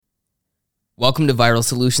Welcome to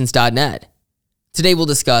ViralSolutions.net. Today we'll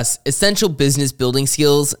discuss Essential Business Building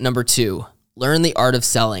Skills number 2, Learn the Art of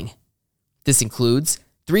Selling. This includes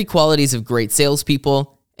 3 qualities of great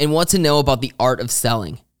salespeople and what to know about the art of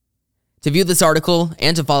selling. To view this article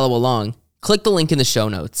and to follow along, click the link in the show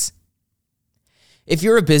notes. If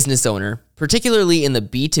you're a business owner, particularly in the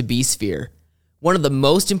B2B sphere, one of the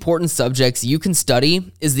most important subjects you can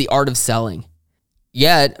study is the art of selling.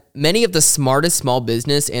 Yet, many of the smartest small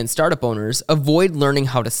business and startup owners avoid learning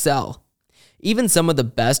how to sell. Even some of the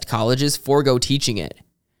best colleges forego teaching it.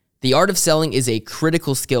 The art of selling is a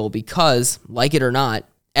critical skill because, like it or not,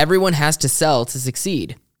 everyone has to sell to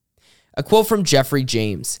succeed. A quote from Jeffrey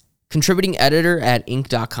James, contributing editor at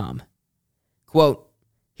Inc.com. Quote,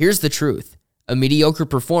 "Here's the truth. A mediocre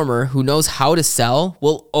performer who knows how to sell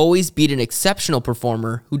will always beat an exceptional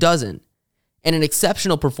performer who doesn't. And an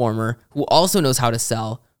exceptional performer who also knows how to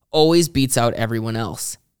sell always beats out everyone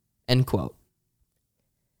else." End quote.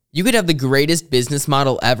 You could have the greatest business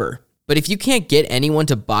model ever, but if you can't get anyone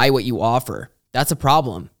to buy what you offer, that's a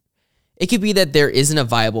problem. It could be that there isn't a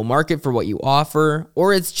viable market for what you offer,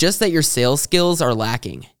 or it's just that your sales skills are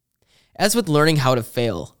lacking. As with learning how to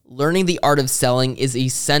fail, learning the art of selling is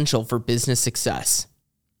essential for business success.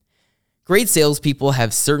 Great salespeople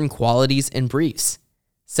have certain qualities and briefs.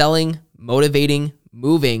 Selling, motivating,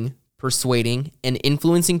 moving, persuading, and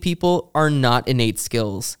influencing people are not innate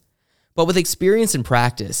skills. But with experience and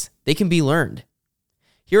practice, they can be learned.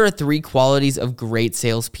 Here are 3 qualities of great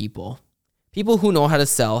salespeople. People who know how to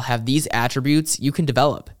sell have these attributes you can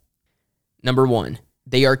develop. Number 1,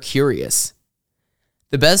 they are curious.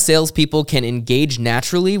 The best salespeople can engage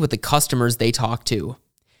naturally with the customers they talk to.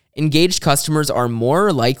 Engaged customers are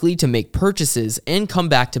more likely to make purchases and come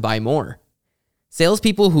back to buy more.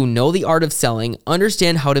 Salespeople who know the art of selling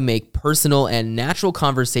understand how to make personal and natural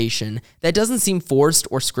conversation that doesn't seem forced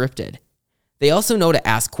or scripted. They also know to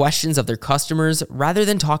ask questions of their customers rather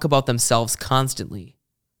than talk about themselves constantly.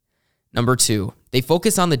 Number 2, they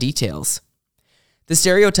focus on the details. The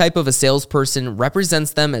stereotype of a salesperson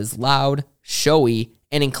represents them as loud, showy,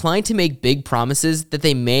 and inclined to make big promises that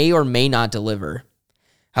they may or may not deliver.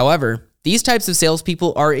 However, these types of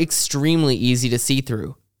salespeople are extremely easy to see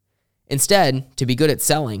through. Instead, to be good at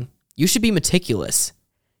selling, you should be meticulous.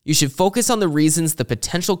 You should focus on the reasons the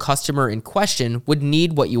potential customer in question would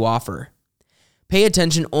need what you offer. Pay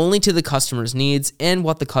attention only to the customer's needs and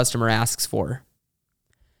what the customer asks for.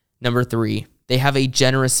 Number 3, they have a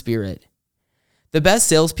generous spirit. The best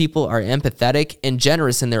salespeople are empathetic and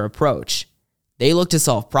generous in their approach. They look to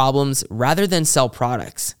solve problems rather than sell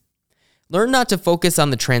products. Learn not to focus on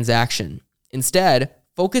the transaction. Instead,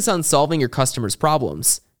 focus on solving your customer's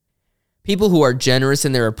problems. People who are generous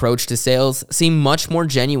in their approach to sales seem much more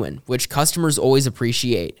genuine, which customers always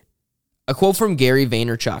appreciate. A quote from Gary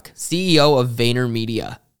Vaynerchuk, CEO of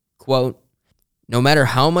VaynerMedia. Quote, "No matter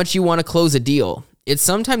how much you want to close a deal, it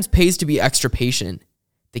sometimes pays to be extra patient.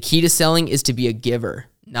 The key to selling is to be a giver,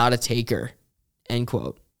 not a taker." End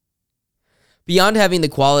quote. Beyond having the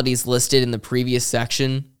qualities listed in the previous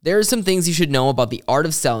section, there are some things you should know about the art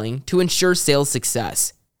of selling to ensure sales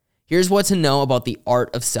success. Here's what to know about the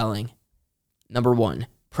art of selling. Number 1,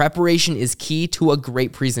 preparation is key to a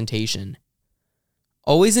great presentation.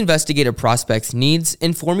 Always investigate a prospect's needs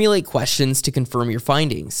and formulate questions to confirm your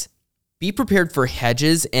findings. Be prepared for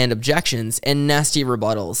hedges and objections and nasty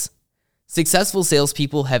rebuttals. Successful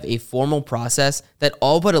salespeople have a formal process that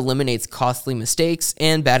all but eliminates costly mistakes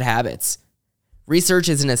and bad habits. Research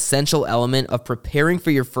is an essential element of preparing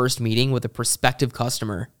for your first meeting with a prospective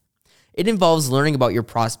customer. It involves learning about your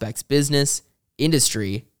prospect's business,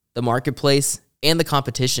 industry, the marketplace, and the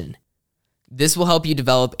competition. This will help you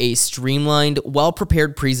develop a streamlined,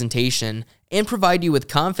 well-prepared presentation and provide you with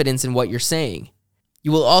confidence in what you're saying.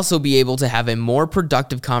 You will also be able to have a more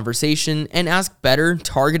productive conversation and ask better,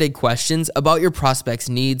 targeted questions about your prospect's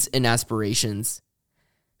needs and aspirations.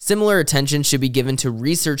 Similar attention should be given to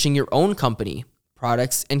researching your own company,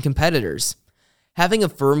 products, and competitors. Having a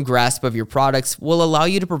firm grasp of your products will allow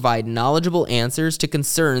you to provide knowledgeable answers to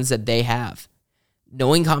concerns that they have.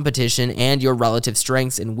 Knowing competition and your relative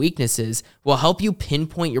strengths and weaknesses will help you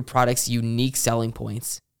pinpoint your product's unique selling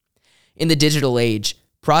points. In the digital age,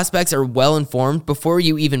 prospects are well informed before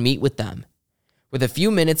you even meet with them. With a few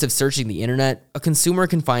minutes of searching the internet, a consumer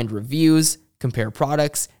can find reviews, compare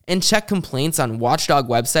products, and check complaints on watchdog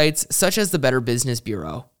websites such as the Better Business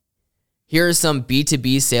Bureau. Here are some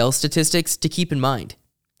B2B sales statistics to keep in mind.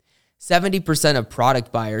 70% of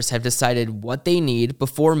product buyers have decided what they need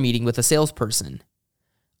before meeting with a salesperson.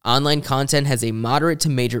 Online content has a moderate to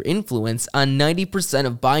major influence on 90%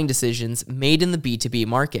 of buying decisions made in the B2B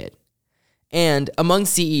market. And among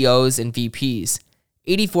CEOs and VPs,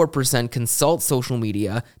 84% consult social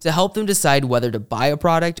media to help them decide whether to buy a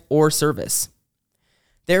product or service.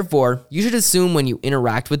 Therefore, you should assume when you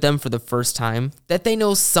interact with them for the first time that they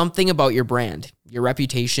know something about your brand, your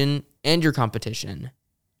reputation, and your competition.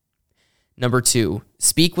 Number 2,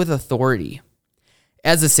 speak with authority.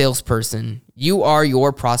 As a salesperson, you are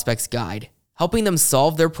your prospect's guide, helping them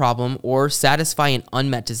solve their problem or satisfy an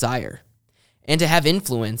unmet desire. And to have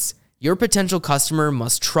influence, your potential customer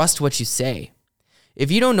must trust what you say. If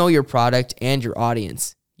you don't know your product and your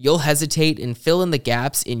audience, you'll hesitate and fill in the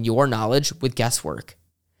gaps in your knowledge with guesswork.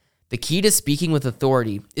 The key to speaking with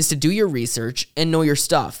authority is to do your research and know your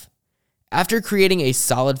stuff. After creating a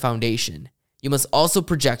solid foundation, you must also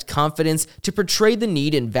project confidence to portray the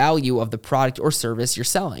need and value of the product or service you're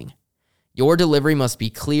selling. Your delivery must be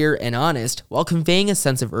clear and honest while conveying a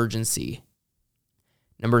sense of urgency.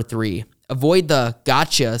 Number 3, avoid the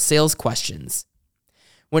gotcha sales questions.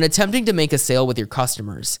 When attempting to make a sale with your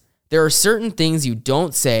customers, there are certain things you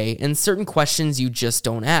don't say and certain questions you just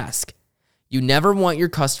don't ask. You never want your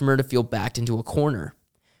customer to feel backed into a corner.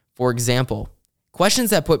 For example, questions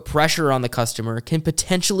that put pressure on the customer can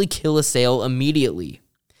potentially kill a sale immediately.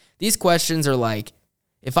 These questions are like,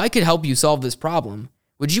 if I could help you solve this problem,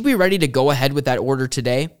 would you be ready to go ahead with that order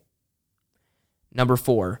today? Number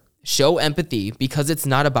 4, show empathy because it's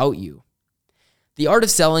not about you. The art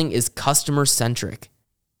of selling is customer-centric.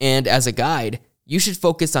 And as a guide, you should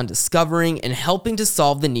focus on discovering and helping to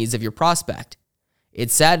solve the needs of your prospect.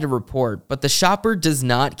 It's sad to report, but the shopper does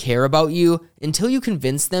not care about you until you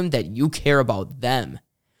convince them that you care about them.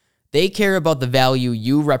 They care about the value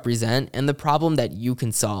you represent and the problem that you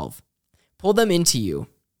can solve. Pull them into you.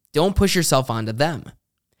 Don't push yourself onto them.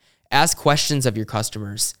 Ask questions of your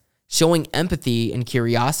customers. Showing empathy and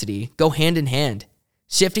curiosity go hand in hand,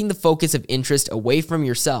 shifting the focus of interest away from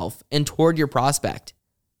yourself and toward your prospect.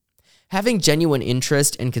 Having genuine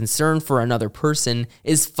interest and concern for another person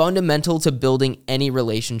is fundamental to building any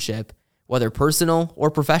relationship, whether personal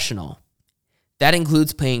or professional. That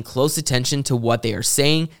includes paying close attention to what they are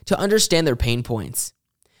saying to understand their pain points.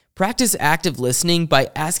 Practice active listening by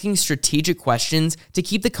asking strategic questions to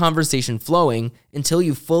keep the conversation flowing until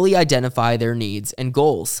you fully identify their needs and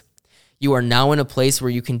goals. You are now in a place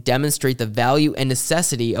where you can demonstrate the value and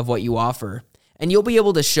necessity of what you offer, and you'll be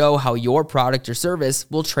able to show how your product or service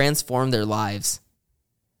will transform their lives.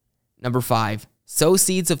 Number 5, sow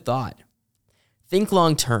seeds of thought. Think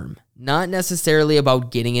long term, not necessarily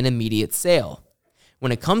about getting an immediate sale.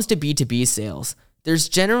 When it comes to B2B sales, there's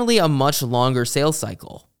generally a much longer sales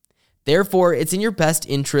cycle. Therefore, it's in your best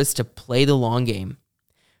interest to play the long game.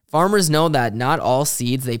 Farmers know that not all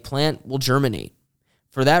seeds they plant will germinate.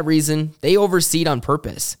 For that reason, they overseed on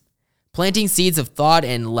purpose. Planting seeds of thought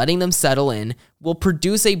and letting them settle in will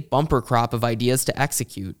produce a bumper crop of ideas to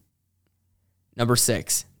execute. Number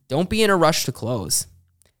 6, don't be in a rush to close.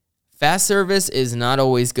 Fast service is not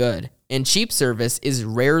always good, and cheap service is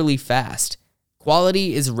rarely fast.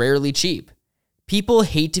 Quality is rarely cheap. People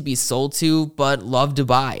hate to be sold to, but love to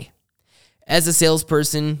buy. As a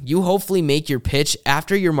salesperson, you hopefully make your pitch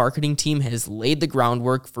after your marketing team has laid the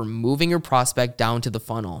groundwork for moving your prospect down to the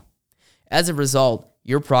funnel. As a result,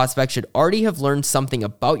 your prospect should already have learned something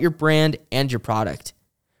about your brand and your product,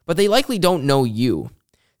 but they likely don't know you.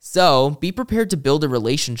 So be prepared to build a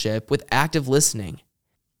relationship with active listening.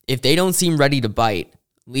 If they don't seem ready to bite,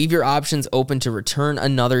 leave your options open to return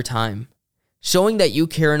another time. Showing that you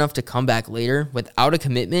care enough to come back later without a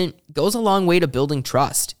commitment goes a long way to building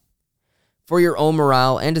trust. For your own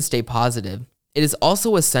morale and to stay positive, it is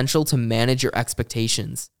also essential to manage your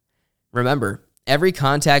expectations. Remember, every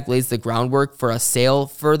contact lays the groundwork for a sale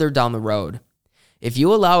further down the road. If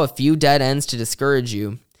you allow a few dead ends to discourage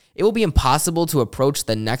you, it will be impossible to approach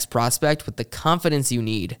the next prospect with the confidence you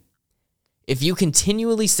need. If you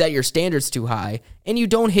continually set your standards too high and you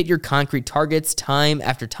don't hit your concrete targets time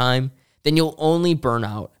after time, then you'll only burn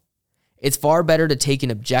out. It's far better to take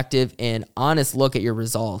an objective and honest look at your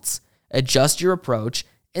results, adjust your approach,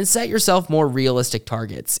 and set yourself more realistic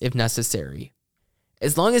targets if necessary.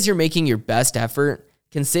 As long as you're making your best effort,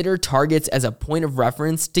 consider targets as a point of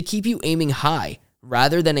reference to keep you aiming high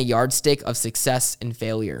rather than a yardstick of success and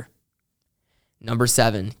failure. Number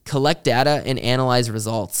 7, collect data and analyze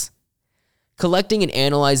results. Collecting and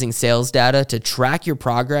analyzing sales data to track your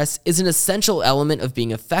progress is an essential element of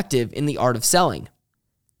being effective in the art of selling.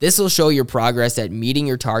 This will show your progress at meeting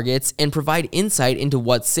your targets and provide insight into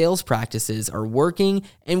what sales practices are working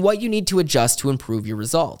and what you need to adjust to improve your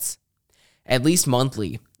results. At least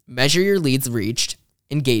monthly, measure your leads reached,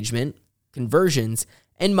 engagement, conversions,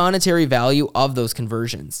 and monetary value of those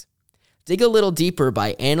conversions. Dig a little deeper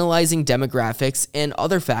by analyzing demographics and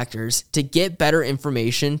other factors to get better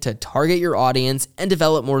information to target your audience and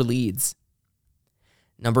develop more leads.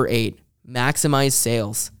 Number 8, maximize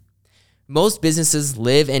sales. Most businesses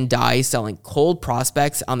live and die selling cold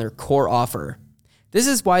prospects on their core offer. This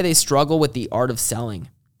is why they struggle with the art of selling.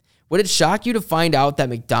 Would it shock you to find out that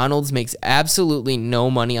McDonald's makes absolutely no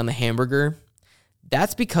money on the hamburger?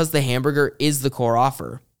 That's because the hamburger is the core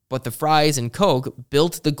offer, but the fries and Coke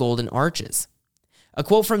built the golden arches. A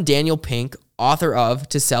quote from Daniel Pink, author of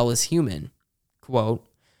To Sell is Human. Quote,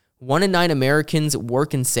 1 in 9 Americans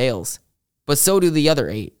work in sales, but so do the other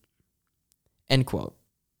 8. End quote.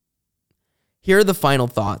 Here are the final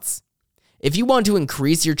thoughts. If you want to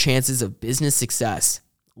increase your chances of business success,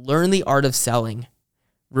 learn the art of selling.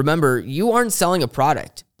 Remember, you aren't selling a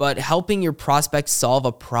product, but helping your prospects solve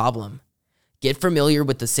a problem. Get familiar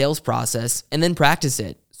with the sales process and then practice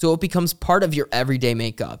it so it becomes part of your everyday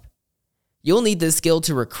makeup. You'll need this skill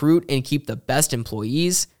to recruit and keep the best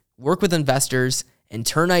employees, work with investors, and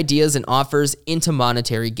turn ideas and offers into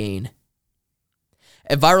monetary gain.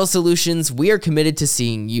 At Viral Solutions, we are committed to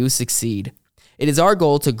seeing you succeed. It is our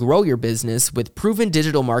goal to grow your business with proven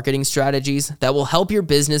digital marketing strategies that will help your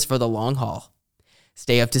business for the long haul.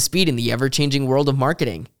 Stay up to speed in the ever-changing world of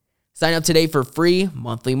marketing. Sign up today for free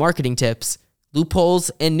monthly marketing tips, loopholes,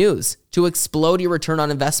 and news to explode your return on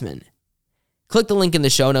investment. Click the link in the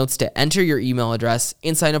show notes to enter your email address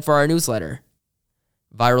and sign up for our newsletter.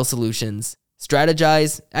 Viral Solutions.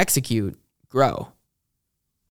 Strategize, execute, grow.